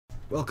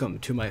Welcome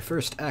to my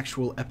first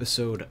actual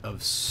episode of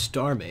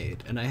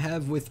Starmade, and I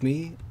have with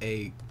me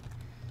a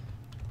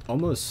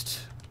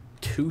almost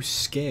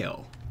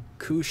 2-scale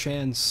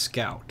Kushan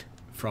Scout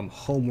from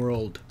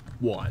Homeworld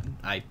 1.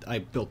 I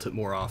built it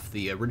more off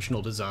the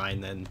original design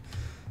than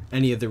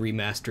any of the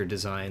remastered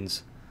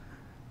designs.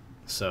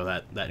 So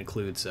that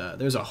includes,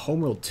 there's a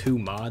Homeworld 2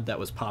 mod that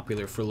was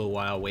popular for a little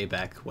while way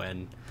back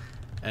when,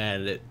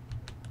 and it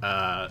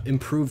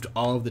improved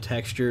all of the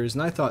textures,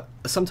 and I thought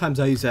sometimes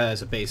I use that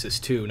as a basis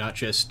too, not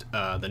just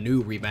the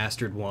new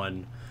remastered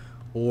one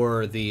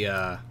or the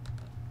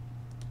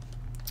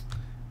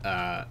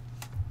that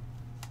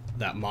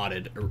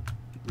modded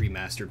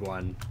remastered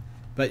one,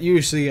 but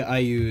usually I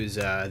use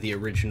the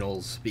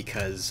originals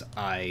because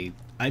I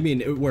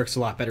mean it works a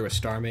lot better with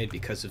Starmade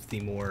because of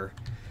the more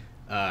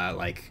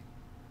like,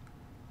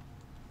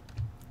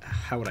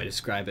 how would I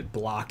describe it,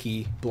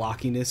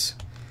 blockiness.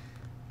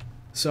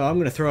 So I'm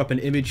going to throw up an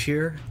image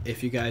here,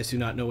 if you guys do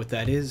not know what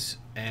that is,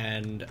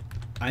 and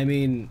I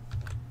mean,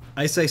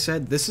 as I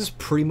said, this is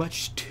pretty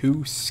much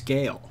to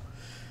scale.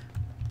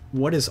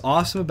 What is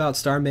awesome about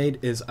Starmade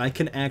is I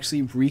can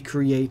actually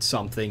recreate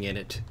something in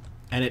it,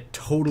 and it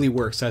totally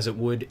works as it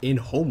would in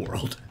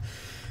Homeworld.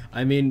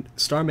 I mean,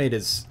 Starmade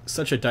is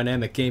such a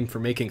dynamic game for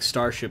making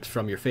starships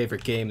from your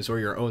favorite games or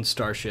your own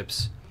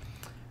starships.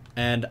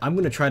 And I'm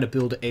going to try to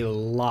build a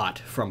lot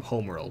from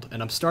Homeworld,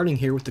 and I'm starting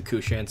here with the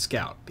Kushan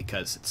Scout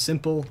because it's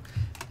simple,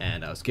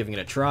 and I was giving it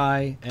a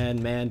try,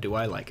 and man, do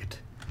I like it.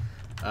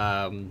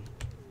 I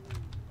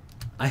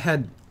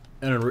had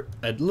a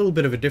little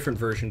bit of a different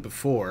version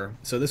before,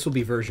 so this will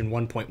be version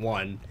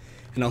 1.1,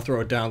 and I'll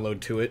throw a download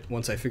to it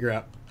once I figure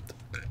out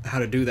how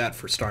to do that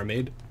for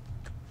Starmade.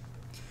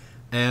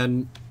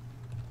 And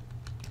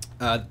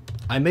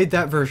I made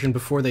that version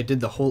before they did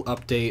the whole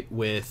update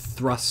with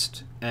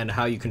thrust and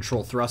how you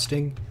control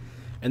thrusting,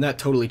 and that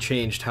totally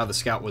changed how the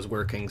Scout was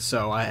working,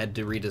 so I had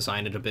to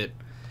redesign it a bit.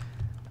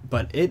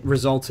 But it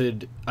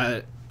resulted,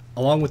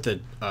 along with the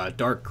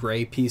dark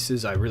gray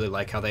pieces, I really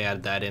like how they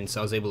added that in,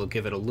 so I was able to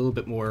give it a little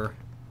bit more,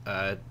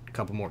 a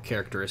couple more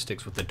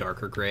characteristics with the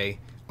darker gray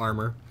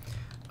armor.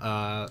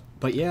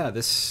 But yeah,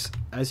 this,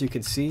 as you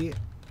can see,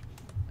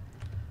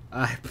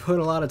 I put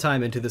a lot of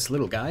time into this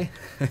little guy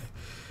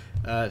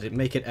to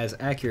make it as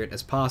accurate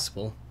as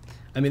possible.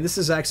 I mean, this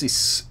is actually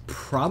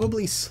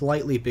probably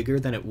slightly bigger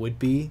than it would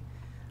be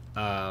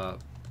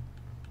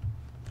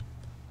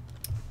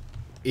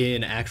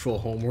in actual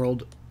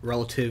Homeworld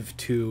relative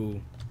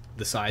to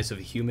the size of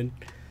a human.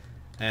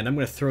 And I'm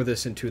going to throw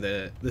this into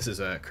the... This is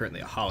currently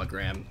a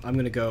hologram. I'm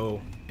going to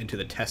go into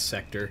the test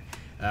sector.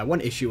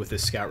 One issue with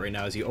this Scout right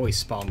now is you always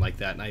spawn like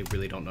that, and I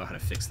really don't know how to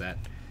fix that.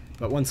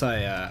 But once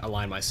I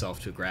align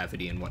myself to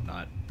gravity and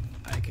whatnot,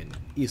 I can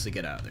easily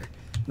get out of there.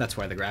 And that's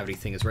why the gravity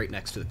thing is right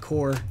next to the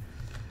core.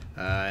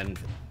 And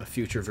a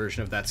future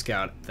version of that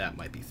Scout, that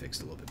might be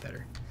fixed a little bit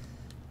better.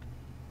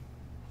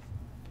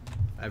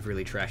 I have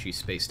really trashy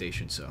space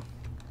station, so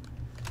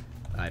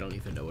I don't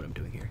even know what I'm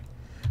doing here.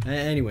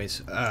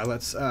 Anyways,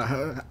 let's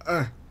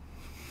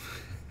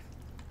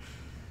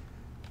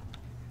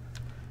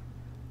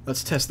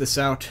test this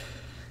out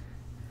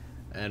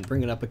and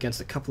bring it up against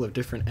a couple of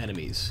different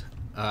enemies.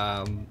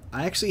 I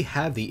actually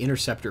have the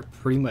interceptor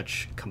pretty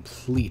much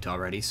complete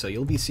already, so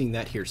you'll be seeing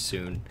that here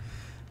soon.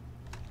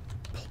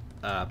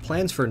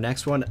 Plans for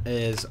next one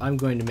is I'm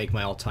going to make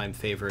my all-time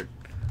favorite,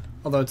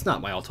 although it's not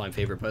my all-time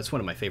favorite, but it's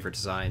one of my favorite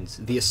designs,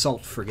 the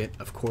Assault Frigate,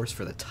 of course,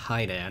 for the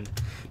Titan.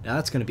 Now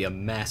that's going to be a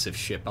massive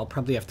ship. I'll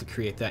probably have to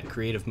create that in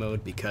creative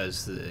mode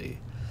because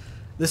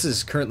this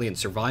is currently in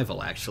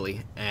survival,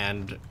 actually,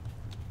 and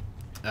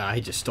I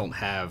just don't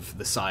have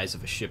the size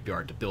of a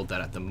shipyard to build that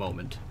at the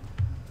moment.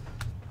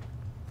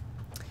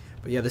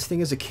 But yeah, this thing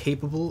is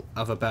capable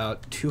of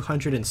about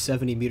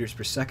 270 meters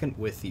per second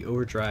with the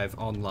overdrive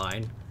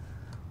online.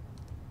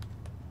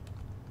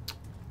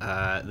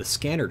 The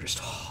scanner just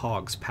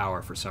hogs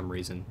power for some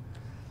reason,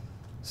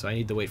 so I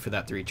need to wait for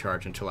that to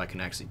recharge until I can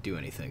actually do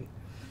anything.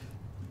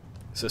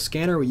 So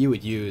scanner, what you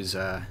would use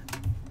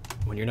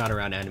when you're not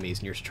around enemies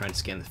and you're just trying to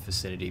scan the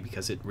vicinity,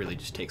 because it really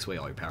just takes away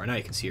all your power. Now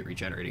you can see it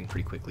regenerating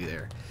pretty quickly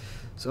there.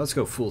 So let's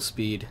go full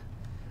speed,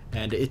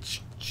 and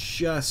it's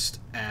just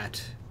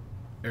at,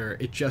 or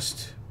it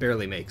just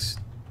barely makes,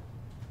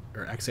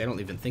 or actually I don't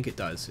even think it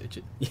does. It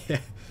just, yeah,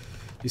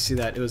 you see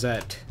that? It was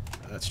at,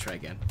 let's try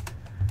again.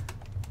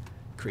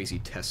 Crazy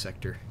test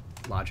sector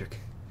logic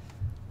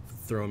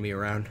throwing me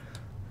around.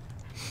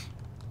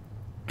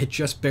 It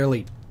just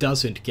barely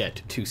doesn't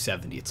get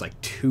 270. It's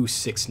like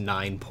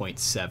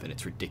 269.7.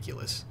 It's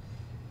ridiculous.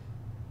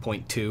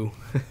 0.2.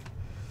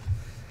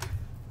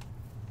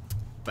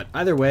 But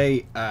either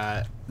way,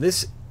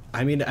 this,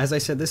 I mean, as I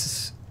said, this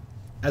is,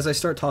 as I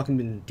start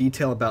talking in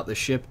detail about the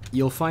ship,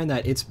 you'll find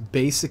that it's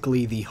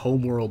basically the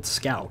Homeworld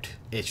Scout.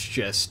 It's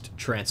just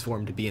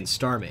transformed to be in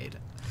Starmade.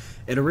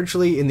 It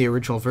originally, in the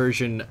original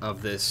version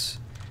of this,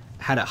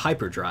 had a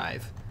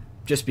hyperdrive,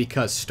 just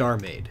because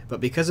Starmade.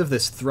 But because of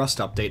this thrust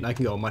update, and I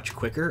can go much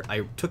quicker,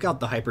 I took out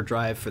the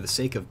hyperdrive for the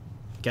sake of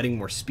getting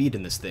more speed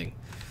in this thing.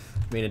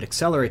 I mean, it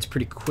accelerates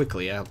pretty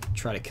quickly. I'll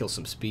try to kill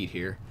some speed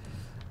here.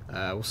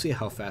 We'll see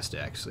how fast it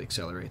actually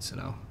accelerates,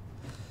 and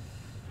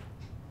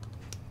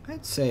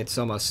I'd say it's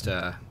almost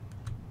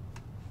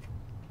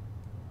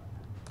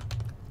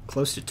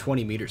close to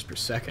 20 meters per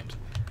second.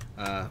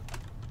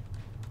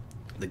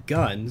 The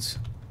guns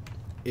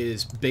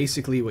is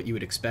basically what you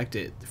would expect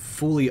it.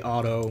 Fully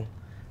auto.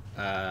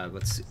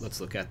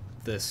 Let's look at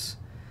this.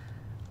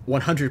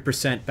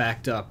 100%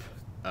 backed up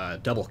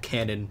double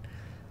cannon,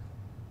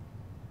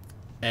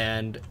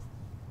 and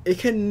it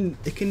can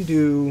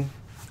do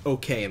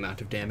okay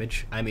amount of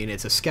damage. I mean,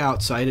 it's a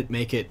scout, so I didn't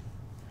make it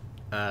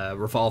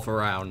revolve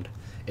around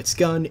its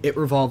gun. It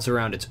revolves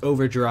around its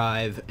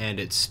overdrive and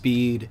its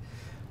speed.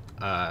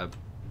 It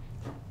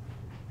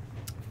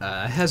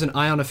has an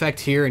ion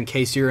effect here in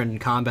case you're in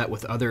combat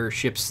with other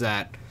ships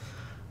that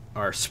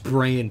are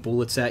spraying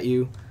bullets at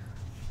you,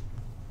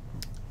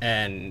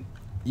 and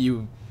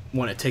you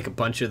want to take a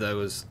bunch of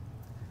those.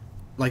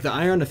 Like, the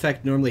ion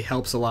effect normally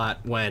helps a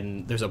lot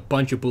when there's a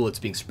bunch of bullets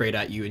being sprayed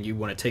at you and you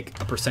want to take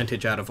a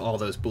percentage out of all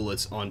those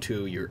bullets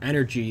onto your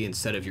energy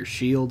instead of your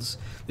shields.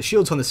 The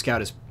shields on the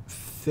scout is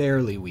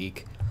fairly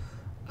weak.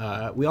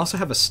 We also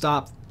have a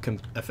stop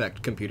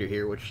effect computer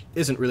here, which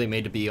isn't really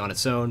made to be on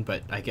its own,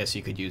 but I guess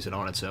you could use it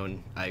on its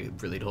own. I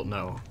really don't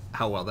know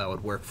how well that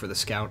would work for the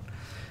scout.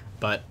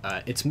 But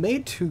it's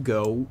made to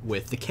go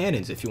with the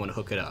cannons if you want to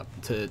hook it up,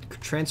 to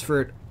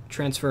transfer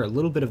a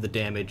little bit of the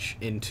damage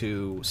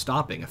into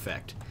stopping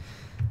effect.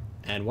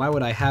 And why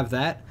would I have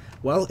that?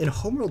 Well, in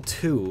Homeworld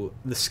 2,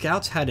 the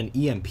scouts had an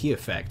EMP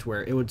effect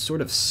where it would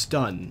sort of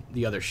stun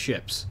the other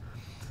ships.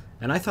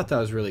 And I thought that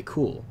was really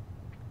cool.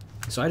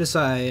 So I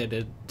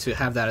decided to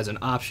have that as an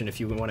option if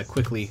you want to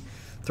quickly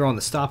throw on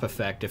the stop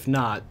effect. If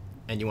not,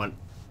 and you want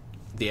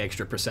the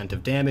extra %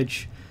 of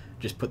damage,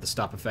 just put the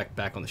stop effect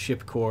back on the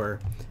ship core,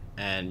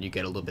 and you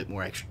get a little bit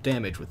more extra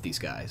damage with these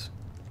guys.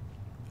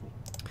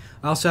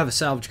 I also have a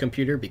salvage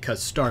computer because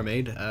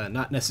Starmade,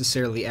 not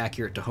necessarily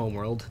accurate to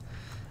Homeworld.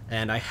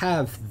 And I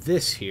have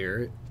this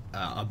here,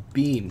 a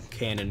beam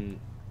cannon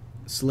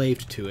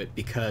slaved to it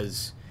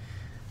because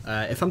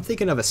if I'm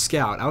thinking of a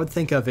scout, I would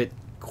think of it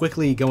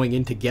quickly going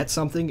in to get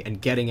something and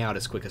getting out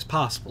as quick as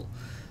possible.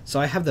 So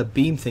I have the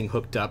beam thing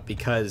hooked up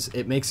because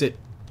it makes it,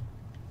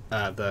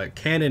 the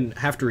cannon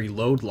have to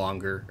reload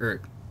longer,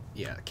 or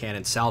yeah,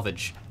 cannon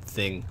salvage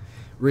thing,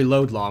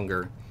 reload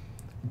longer,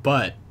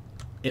 but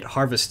it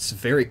harvests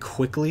very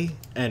quickly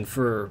and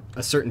for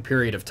a certain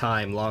period of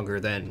time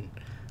longer than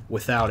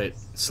without it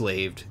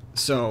slaved.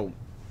 So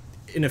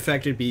in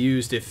effect it'd be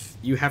used if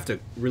you have to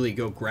really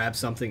go grab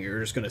something, or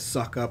you're just going to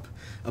suck up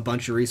a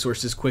bunch of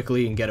resources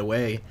quickly and get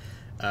away.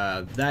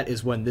 That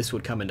is when this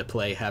would come into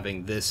play,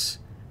 having this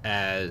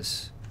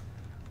as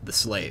the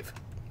slave.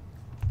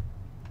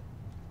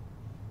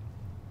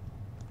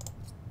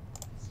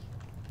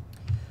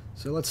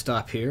 So let's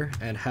stop here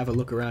and have a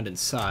look around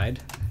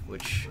inside,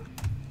 which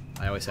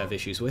I always have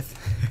issues with,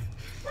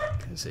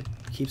 because it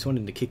keeps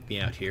wanting to kick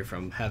me out here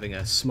from having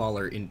a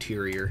smaller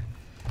interior.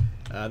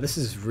 This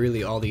is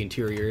really all the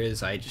interior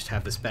is. I just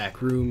have this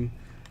back room.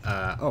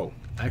 Oh,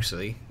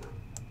 actually,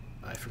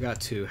 I forgot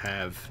to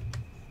have...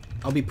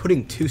 I'll be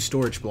putting 2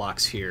 storage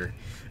blocks here,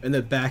 and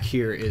the back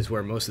here is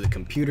where most of the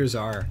computers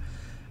are.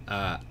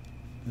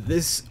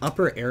 This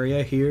upper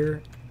area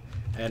here,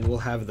 and we'll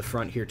have the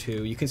front here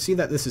too, you can see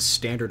that this is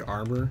standard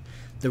armor.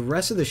 The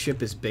rest of the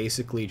ship is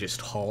basically just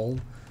hull,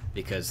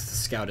 because the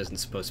scout isn't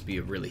supposed to be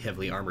a really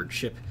heavily armored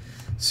ship.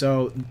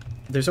 So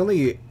there's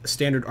only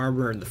standard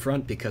armor in the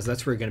front because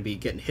that's where you're going to be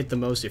getting hit the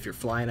most if you're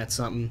flying at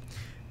something.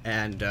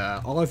 And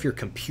all of your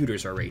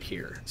computers are right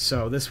here.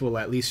 So this will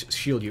at least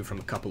shield you from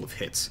a couple of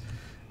hits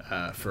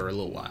for a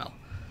little while.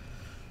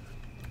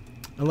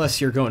 Unless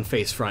you're going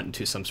face front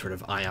into some sort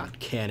of ion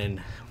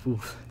cannon.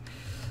 Oof,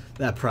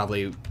 that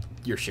probably,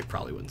 your ship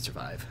probably wouldn't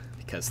survive.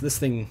 Because this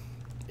thing,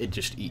 it'd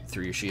just eat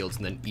through your shields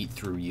and then eat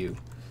through you.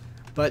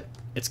 But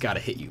it's got to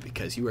hit you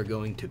because you are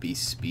going to be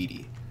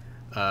speedy.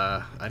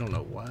 I don't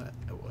know what.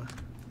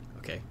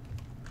 Okay.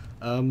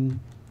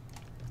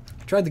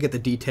 Tried to get the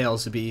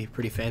details to be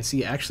pretty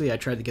fancy. Actually, I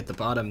tried to get the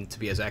bottom to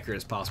be as accurate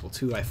as possible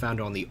too. I found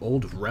on the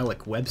old Relic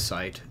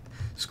website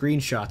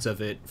screenshots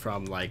of it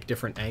from like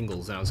different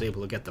angles, and I was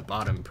able to get the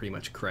bottom pretty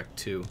much correct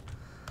too.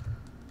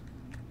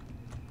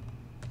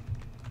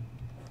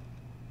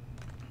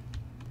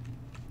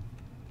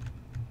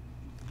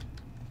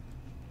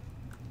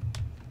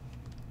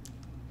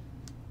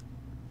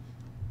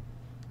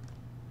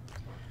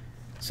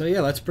 So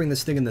yeah, let's bring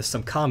this thing into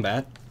some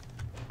combat.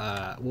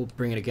 We'll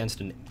bring it against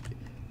an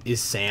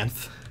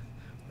Isanth,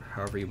 or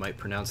however you might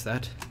pronounce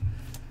that.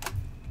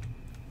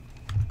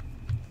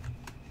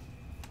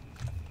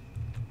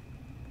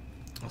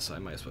 Also, I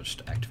might as well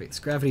just activate this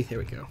gravity. There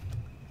we go.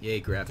 Yay,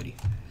 gravity.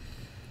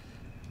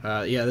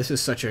 Yeah, this is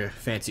such a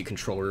fancy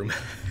control room.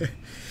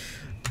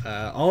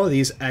 All of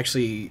these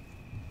actually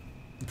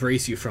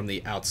brace you from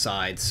the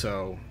outside,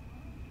 so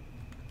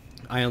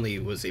I only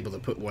was able to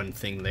put one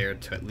thing there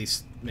to at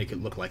least make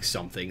it look like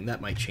something. That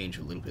might change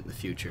a little bit in the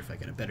future if I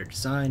get a better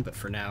design, but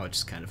for now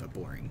it's kind of a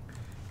boring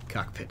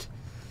cockpit.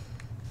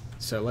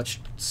 So let's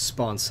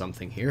spawn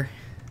something here.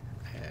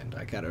 And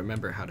I gotta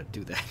remember how to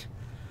do that.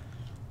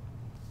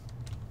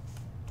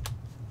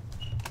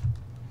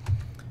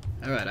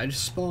 Alright, I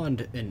just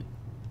spawned an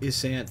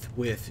Isanth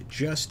with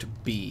just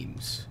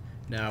beams.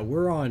 Now,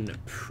 we're on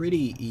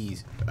pretty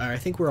easy. I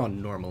think we're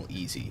on normal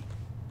easy.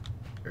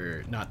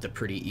 Or, not the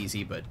pretty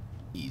easy, but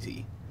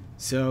easy.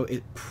 So,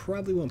 it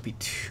probably won't be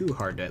too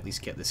hard to at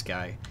least get this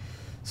guy.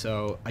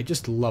 So, I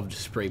just love to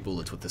spray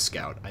bullets with the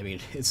Scout. I mean,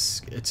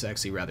 it's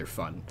actually rather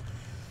fun.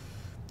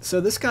 So,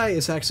 this guy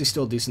is actually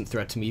still a decent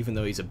threat to me, even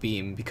though he's a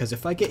beam, because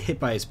if I get hit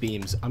by his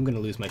beams, I'm going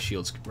to lose my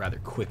shields rather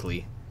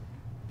quickly.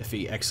 If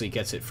he actually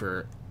gets it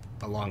for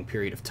a long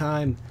period of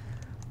time.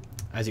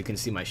 As you can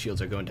see, my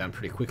shields are going down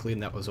pretty quickly,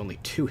 and that was only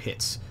 2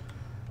 hits.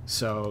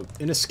 So,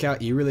 in a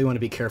Scout, you really want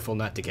to be careful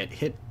not to get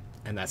hit,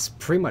 and that's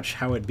pretty much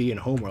how it'd be in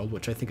Homeworld,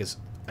 which I think is,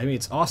 I mean,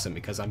 it's awesome,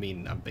 because, I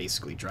mean, I'm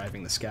basically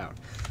driving the Scout.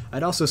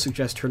 I'd also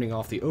suggest turning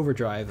off the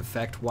overdrive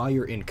effect while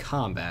you're in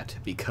combat,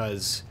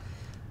 because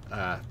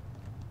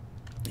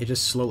it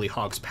just slowly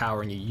hogs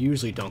power, and you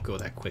usually don't go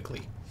that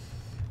quickly.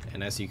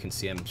 And as you can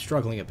see, I'm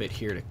struggling a bit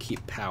here to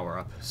keep power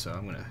up, so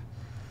I'm going to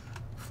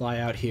fly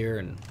out here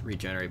and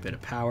regenerate a bit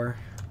of power.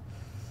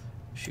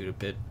 Shoot a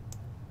bit.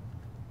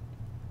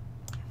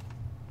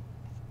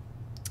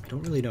 I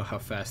don't really know how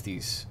fast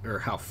these, or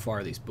how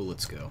far these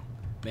bullets go.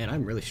 Man,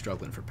 I'm really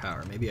struggling for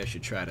power. Maybe I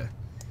should try to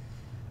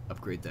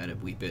upgrade that a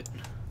wee bit.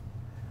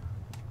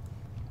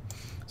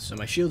 So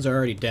my shields are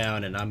already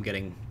down, and I'm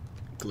getting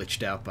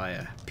glitched out by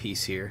a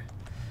piece here.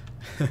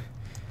 It's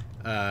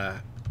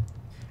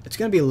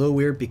gonna be a little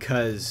weird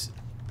because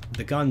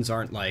the guns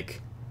aren't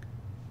like,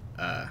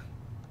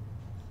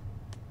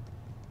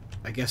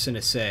 I guess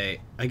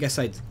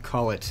I'd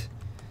call it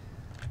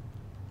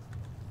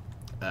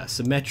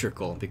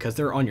symmetrical, because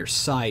they're on your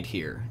side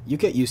here. You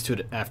get used to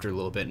it after a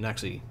little bit, and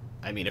actually,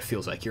 I mean, it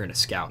feels like you're in a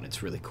Scout, and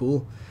it's really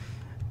cool,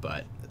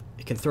 but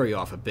it can throw you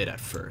off a bit at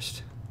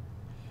first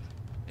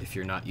if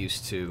you're not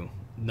used to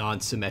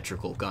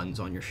non-symmetrical guns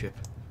on your ship.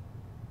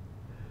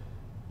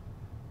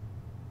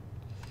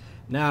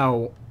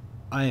 Now,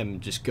 I am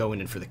just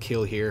going in for the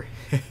kill here.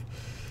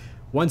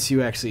 Once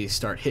you actually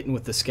start hitting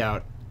with the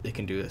Scout, it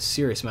can do a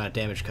serious amount of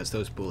damage, because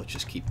those bullets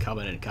just keep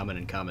coming and coming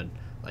and coming.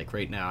 Like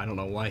right now, I don't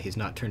know why he's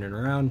not turning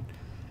around.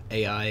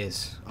 AI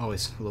is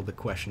always a little bit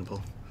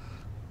questionable.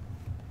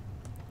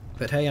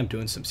 But hey, I'm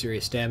doing some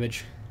serious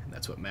damage, and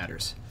that's what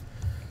matters.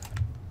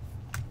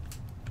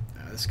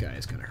 This guy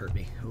is going to hurt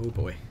me. Oh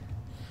boy.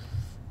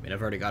 I mean,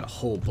 I've already got a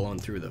hole blown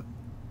through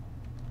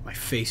my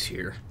face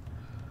here.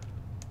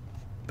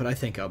 But I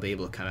think I'll be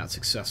able to come out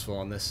successful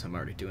on this. I'm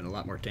already doing a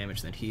lot more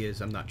damage than he is.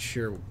 I'm not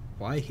sure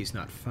why he's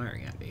not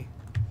firing at me.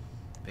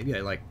 Maybe I,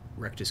 like,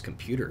 wrecked his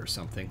computer or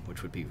something,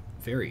 which would be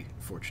very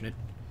fortunate.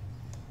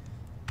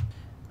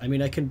 I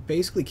mean, I can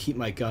basically keep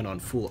my gun on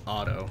full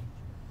auto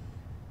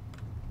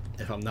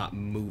if I'm not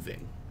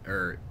moving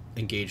or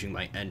engaging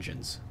my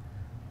engines.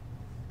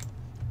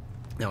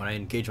 Now, when I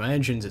engage my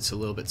engines, it's a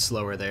little bit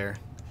slower there,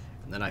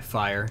 and then I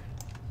fire.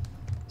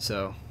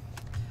 So,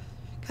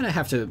 kind of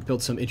have to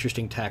build some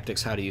interesting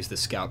tactics how to use the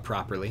Scout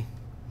properly.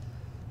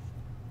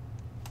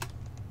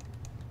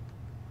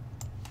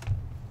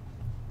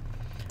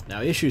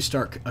 Now, issues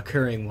start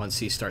occurring once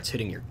he starts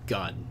hitting your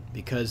gun,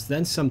 because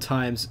then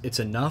sometimes it's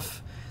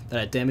enough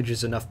that it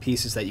damages enough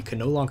pieces that you can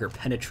no longer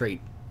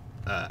penetrate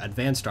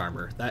advanced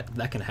armor.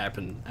 That can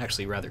happen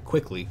actually rather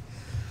quickly.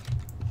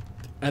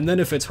 And then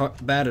if it's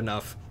bad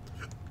enough,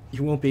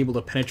 you won't be able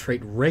to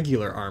penetrate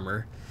regular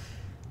armor,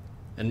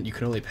 and you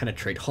can only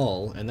penetrate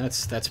hull, and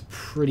that's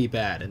pretty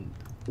bad. And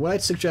what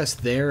I'd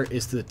suggest there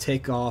is to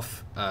take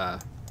off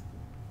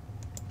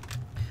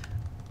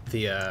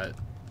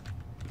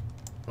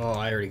oh,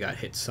 I already got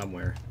hit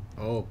somewhere.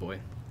 Oh boy.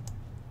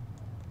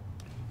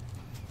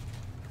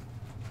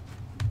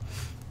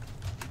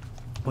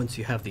 Once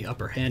you have the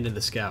upper hand in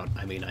the Scout,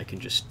 I mean, I can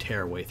just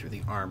tear away through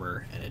the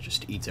armor, and it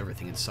just eats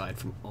everything inside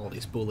from all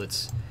these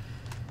bullets,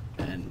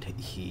 and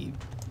he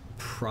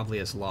probably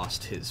has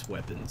lost his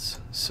weapons.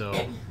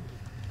 So,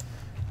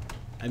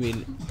 I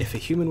mean, if a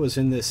human was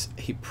in this,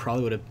 he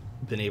probably would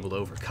have been able to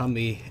overcome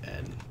me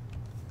and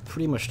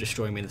pretty much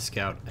destroy me in the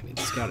Scout. I mean,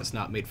 the Scout is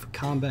not made for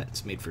combat,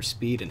 it's made for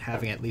speed and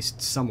having at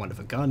least somewhat of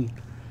a gun.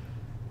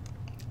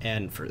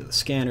 And for the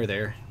scanner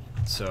there,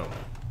 so,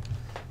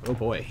 oh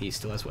boy, he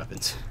still has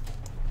weapons.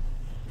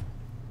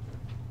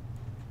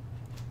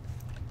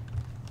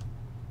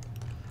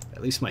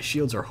 At least my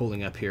shields are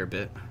holding up here a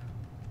bit.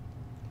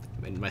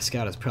 I mean, my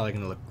Scout is probably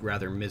going to look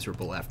rather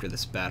miserable after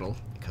this battle,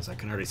 because I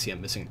can already see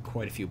I'm missing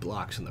quite a few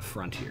blocks in the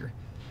front here.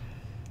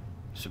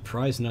 I'm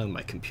surprised none of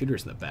my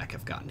computers in the back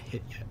have gotten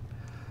hit yet.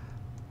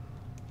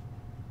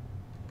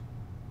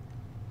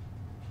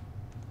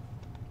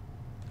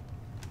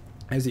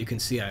 As you can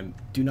see, I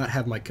do not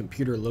have my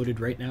computer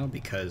loaded right now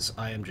because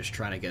I am just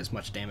trying to get as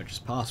much damage as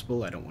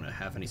possible. I don't want to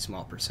have any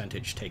small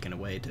percentage taken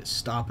away to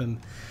stop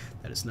him.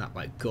 That is not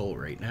my goal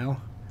right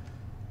now.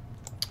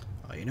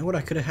 You know what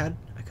I could have had?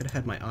 I could have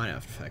had my on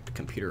effect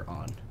computer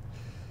on.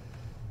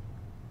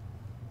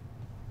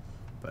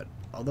 But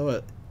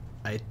although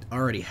I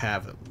already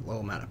have a low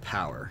amount of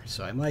power,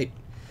 so I might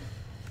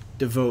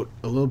devote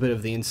a little bit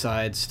of the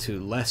insides to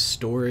less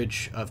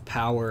storage of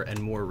power and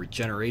more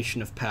regeneration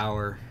of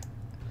power.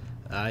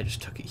 I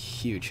just took a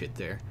huge hit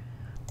there.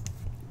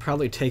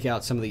 Probably take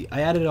out some of the...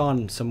 I added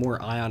on some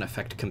more ion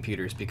effect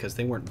computers because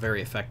they weren't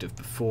very effective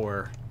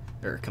before,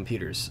 or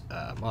computers,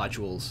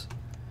 modules.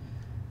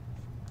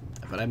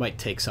 But I might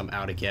take some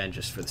out again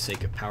just for the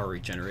sake of power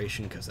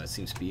regeneration, because that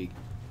seems to be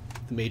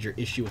the major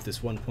issue with this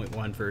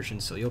 1.1 version,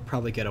 so you'll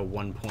probably get a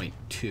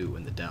 1.2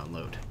 in the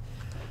download.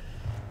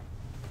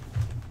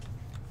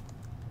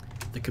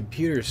 The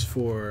computers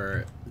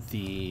for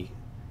the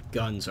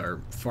guns are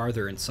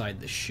farther inside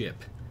the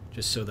ship,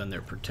 just so then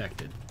they're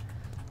protected.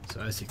 So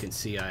as you can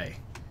see, I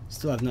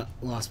still have not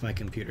lost my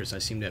computers. I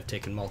seem to have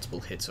taken multiple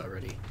hits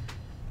already.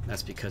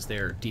 That's because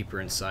they're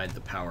deeper inside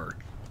the power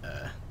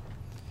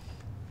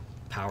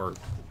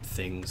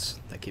things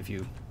that give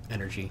you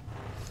energy.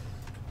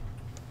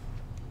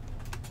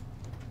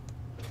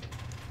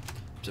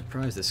 I'm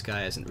surprised this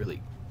guy hasn't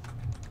really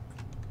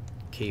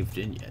caved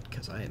in yet,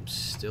 because I am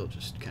still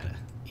just kind of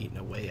eating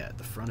away at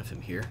the front of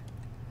him here.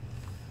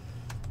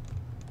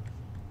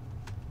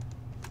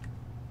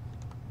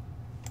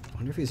 I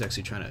wonder if he's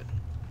actually trying to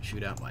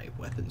shoot out my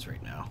weapons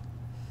right now.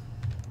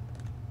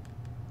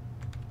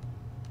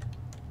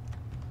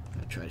 I'm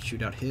gonna try to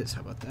shoot out his.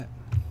 How about that?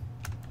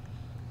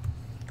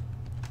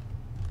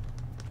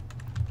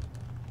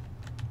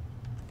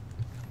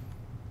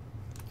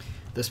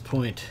 At this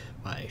point,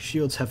 my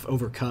shields have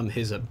overcome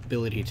his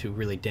ability to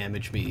really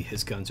damage me.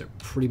 His guns are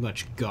pretty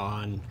much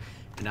gone,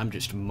 and I'm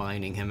just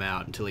mining him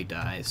out until he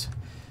dies.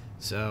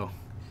 So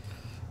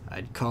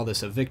I'd call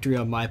this a victory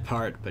on my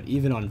part, but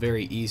even on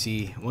very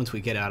easy, once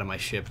we get out of my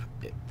ship,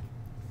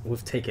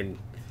 we've taken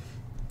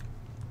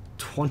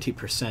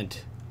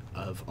 20%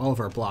 of all of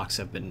our blocks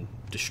have been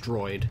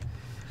destroyed,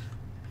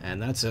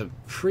 and that's a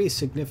pretty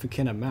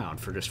significant amount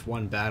for just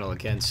one battle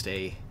against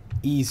a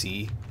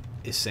easy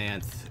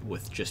Isanth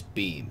with just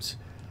beams,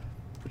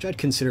 which I'd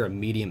consider a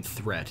medium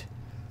threat.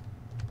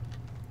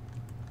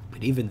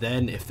 But even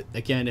then, if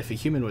a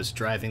human was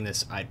driving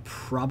this, I'd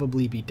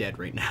probably be dead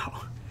right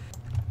now.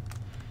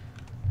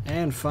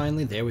 And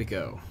finally, there we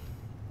go.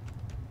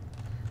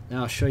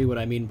 Now I'll show you what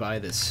I mean by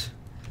this.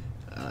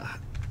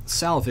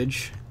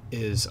 Salvage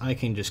is I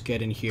can just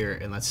get in here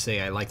and, let's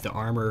say I like the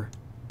armor,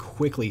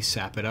 quickly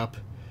sap it up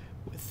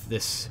with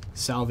this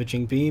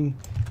salvaging beam,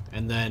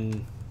 and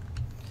then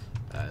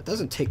it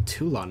doesn't take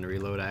too long to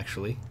reload,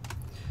 actually.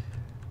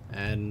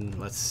 And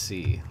let's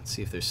see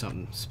if there's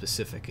something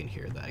specific in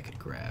here that I could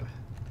grab.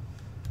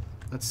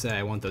 Let's say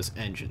I want those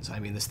engines. I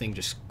mean, this thing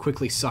just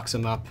quickly sucks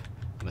them up.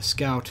 I'm a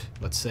scout.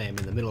 Let's say I'm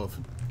in the middle of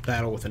a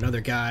battle with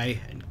another guy,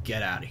 and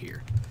get out of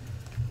here.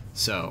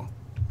 So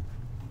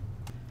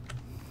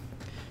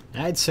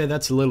I'd say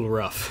that's a little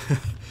rough.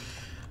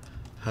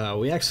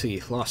 We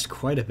actually lost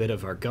quite a bit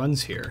of our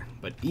guns here,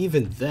 but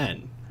even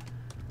then,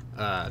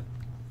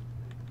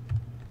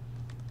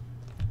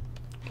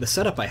 the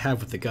setup I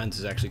have with the guns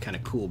is actually kind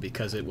of cool,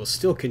 because it will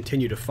still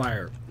continue to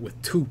fire with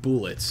 2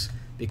 bullets,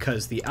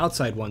 because the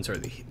outside ones are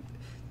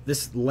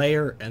this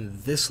layer and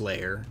this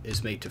layer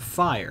is made to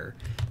fire,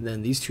 and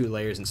then these 2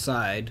 layers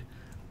inside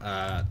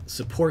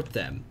support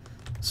them.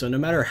 So no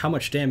matter how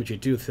much damage you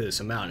do to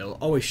this amount, it'll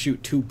always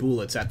shoot 2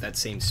 bullets at that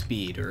same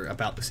speed, or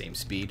about the same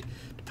speed,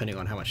 depending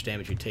on how much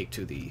damage you take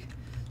to the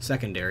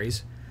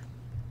secondaries.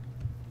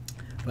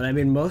 But I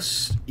mean,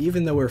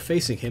 even though we're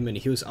facing him and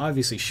he was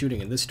obviously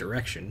shooting in this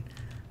direction,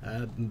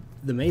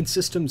 the main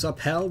system's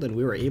upheld, and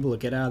we were able to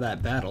get out of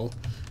that battle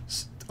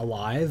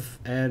alive,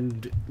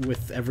 and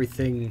with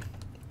everything...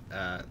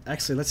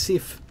 actually, let's see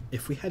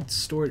if we had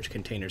storage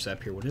containers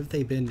up here, would have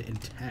they been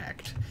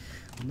intact?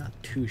 I'm not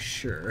too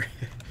sure.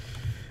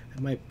 I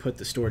might put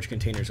the storage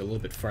containers a little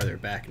bit farther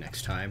back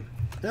next time.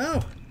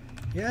 Oh!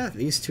 Yeah,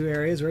 these 2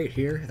 areas right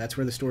here, that's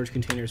where the storage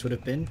containers would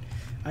have been.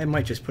 I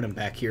might just put them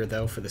back here,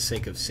 though, for the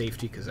sake of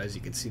safety, because as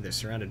you can see, they're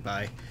surrounded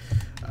by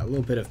a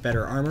little bit of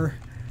better armor.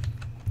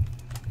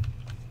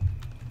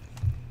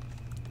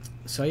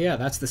 So yeah,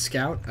 that's the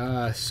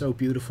Scout. So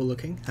beautiful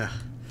looking.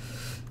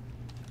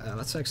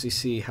 Let's actually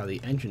see how the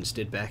engines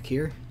did back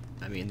here.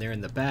 I mean, they're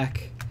in the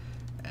back,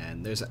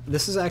 and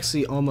this is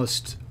actually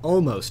almost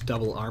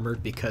double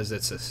armored, because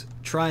it's a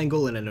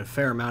triangle, and in a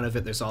fair amount of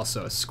it there's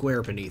also a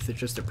square beneath it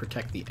just to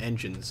protect the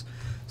engines.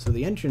 So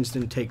the engines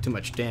didn't take too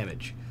much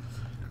damage,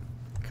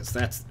 because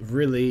that's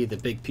really the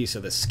big piece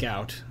of the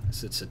Scout.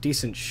 So it's a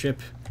decent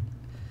ship,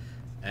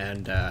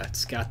 and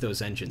it's got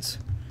those engines.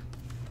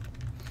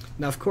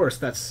 Now, of course,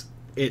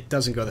 it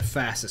doesn't go the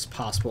fastest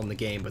possible in the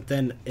game, but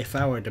then if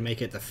I were to make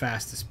it as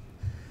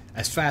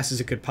fast as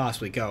it could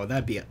possibly go,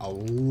 that'd be a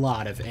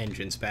lot of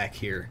engines back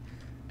here,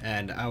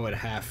 and I would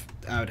have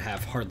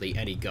hardly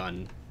any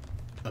gun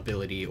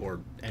ability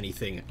or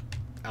anything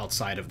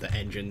outside of the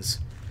engines.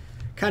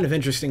 Kind of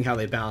interesting how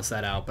they balance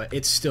that out, but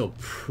it's still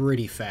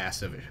pretty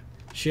fast of a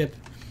ship.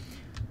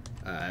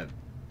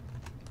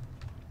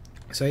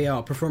 So yeah,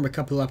 I'll perform a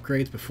couple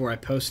upgrades before I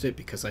post it,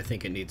 because I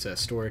think it needs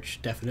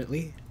storage,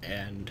 definitely,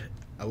 and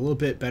a little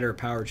bit better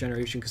power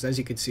generation, because as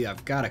you can see,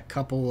 I've got a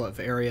couple of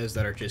areas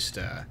that are just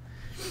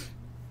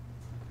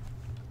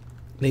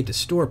made to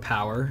store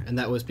power, and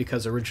that was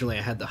because originally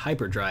I had the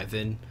hyperdrive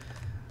in,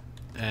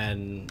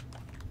 and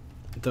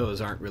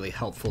those aren't really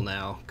helpful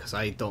now because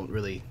I didn't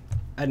really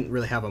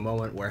have a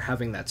moment where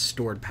having that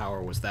stored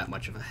power was that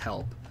much of a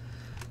help.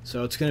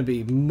 So it's going to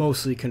be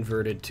mostly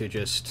converted to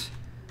just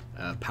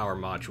power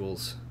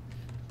modules.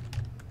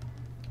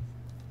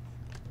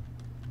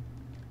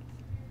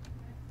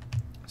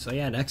 So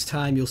yeah, next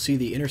time you'll see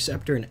the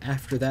Interceptor, and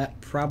after that,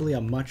 probably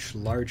a much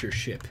larger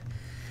ship.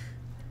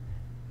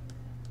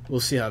 We'll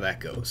see how that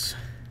goes.